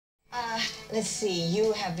let's see,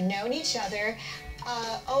 you have known each other,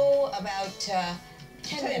 about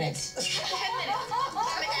 10 minutes. 10 minutes.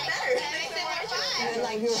 That makes it more fun.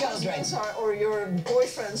 Like your children. husbands are, or your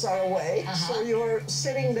boyfriends are away, so you're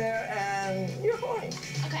sitting there and you're horny.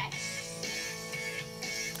 Okay.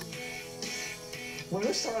 When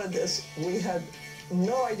we started this, we had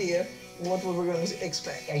no idea what we were going to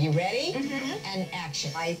expect. Are you ready? And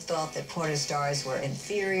action. I thought that porn stars were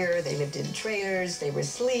inferior, they lived in trailers, they were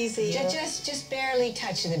sleazy. Just barely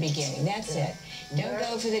touch in the beginning, that's it. Don't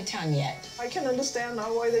go for the tongue yet. I can understand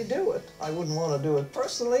now why they do it. I wouldn't want to do it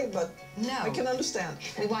personally, but No. I can understand.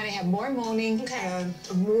 We want to have more moaning. And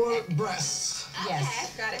more breasts. Yes.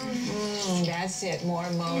 Okay, got it. That's it, more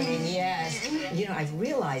moaning, yes. You know, I've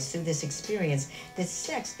realized through this experience that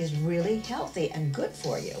sex is really healthy and good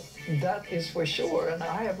for you. That is for sure, and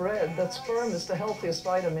I have read that sperm is the healthiest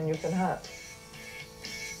vitamin you can have.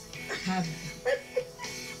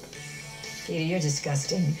 Peter, you're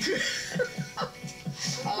disgusting.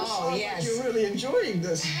 Oh, yes. You're really enjoying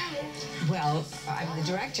this. Well, I'm the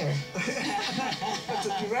director. But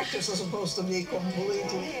the directors are supposed to be completely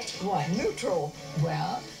What? neutral.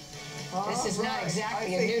 Well, this is not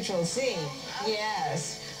exactly a neutral scene.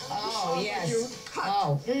 Yes. Oh, yes. You cut.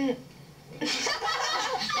 Oh.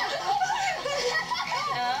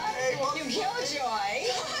 Hey, well, You killjoy.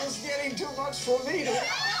 it's getting too much for me to...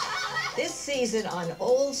 This season on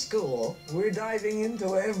Old School, We're diving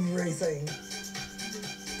into everything.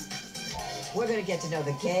 we're going to get to know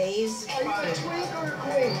the gays. Are you a twink or a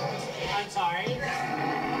queen? I'm sorry.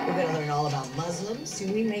 We're going to learn all about Muslims.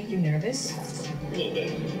 Do we make you nervous?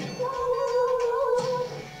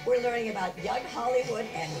 We're learning about young Hollywood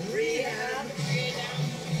and rehab.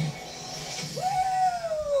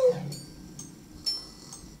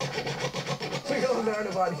 We're going to learn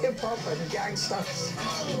about hip-hop and gangsters.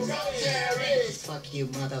 Fuck you,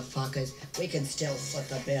 motherfuckers. We can still foot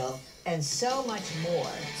the bill. And so much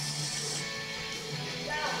more.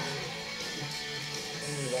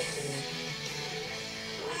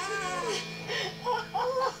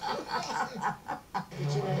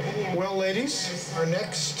 Well, ladies, our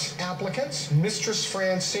next applicants, Mistress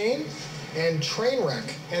Francine and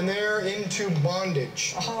Trainwreck, and they're into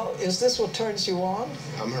bondage. Oh, is this what turns you on?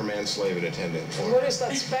 I'm her manslave and attendant. What is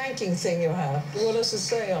that spanking thing you have? What does it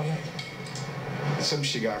say on it? Something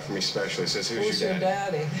she got for me specially. It says, Who's who's your your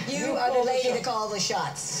daddy? daddy? You are the lady to call the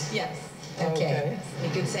shots. Yes. Okay. You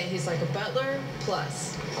could say he's like a butler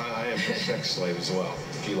plus. I am a sex slave as well.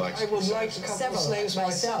 If you like I would like a couple Several of slaves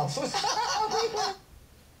myself. myself.